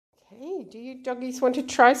Hey, do you doggies want to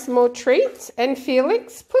try some more treats? And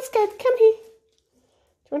Felix, Pusscat, come here. Do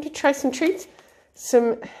you want to try some treats?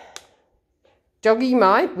 Some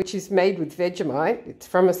Doggymite, which is made with Vegemite. It's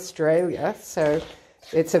from Australia, so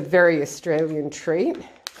it's a very Australian treat.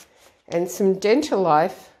 And some Denta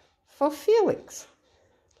Life for Felix.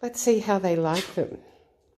 Let's see how they like them.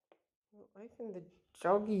 We'll open the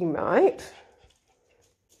Doggymite.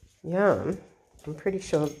 Yum. I'm pretty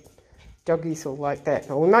sure doggies will like that.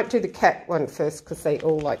 Well, we might do the cat one first because they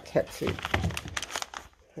all like cat food.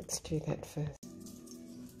 Let's do that first.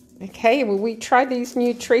 Okay, will we try these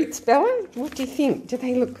new treats, Bella? What do you think? Do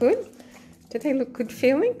they look good? Do they look good,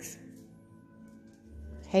 Felix?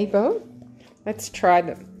 Hey, Beau? Let's try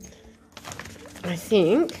them. I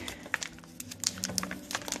think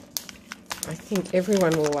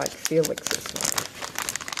everyone will like Felix's one.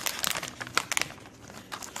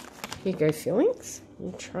 Here you go, Felix.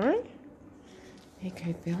 You try. There you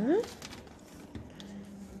go, Bella.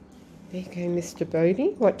 There you go, Mr.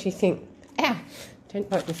 Bodie. What do you think? Ow! Don't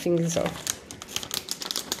bite your fingers off.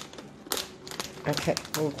 Okay,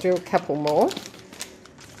 we'll do a couple more.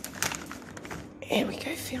 Here we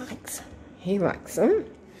go, Felix. He likes them.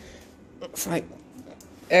 Looks like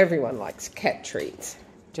everyone likes cat treats,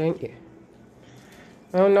 don't you?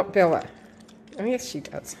 Oh, not Bella. Oh, yes, she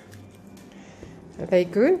does. Are they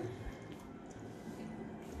good?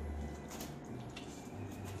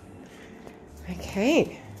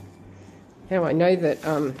 Okay. Now I know that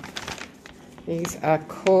these are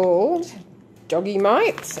called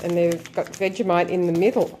Doggymites, and they've got Vegemite in the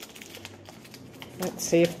middle. Let's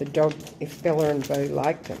see if Bella and Beau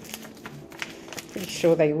like them. Pretty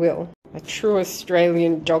sure they will. A true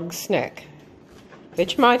Australian dog snack.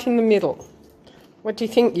 Vegemite in the middle. What do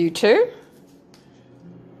you think, you two?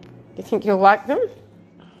 Do you think you'll like them?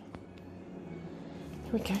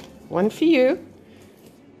 Here we go. One for you.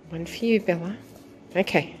 One for you, Bella.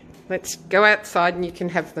 Okay, let's go outside and you can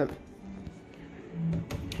have them.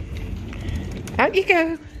 Out you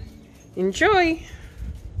go. Enjoy.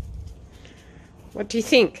 What do you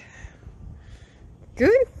think?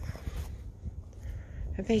 Good?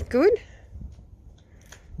 Are they good?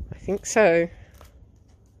 I think so.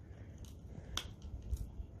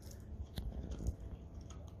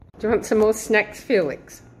 Do you want some more snacks,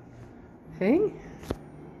 Felix? Hey?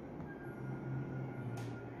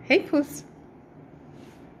 Hey, Puss.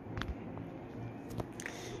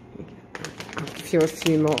 I'll give you a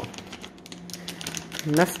few more.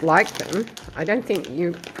 You must like them. I don't think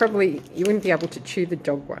you wouldn't be able to chew the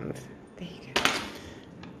dog ones. There you go.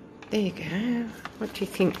 There you go. What do you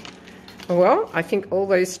think? Well, I think all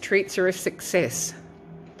those treats are a success.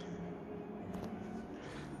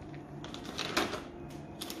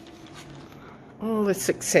 All a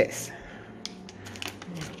success.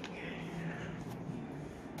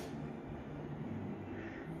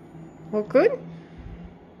 All good?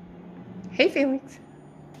 Hey, Felix.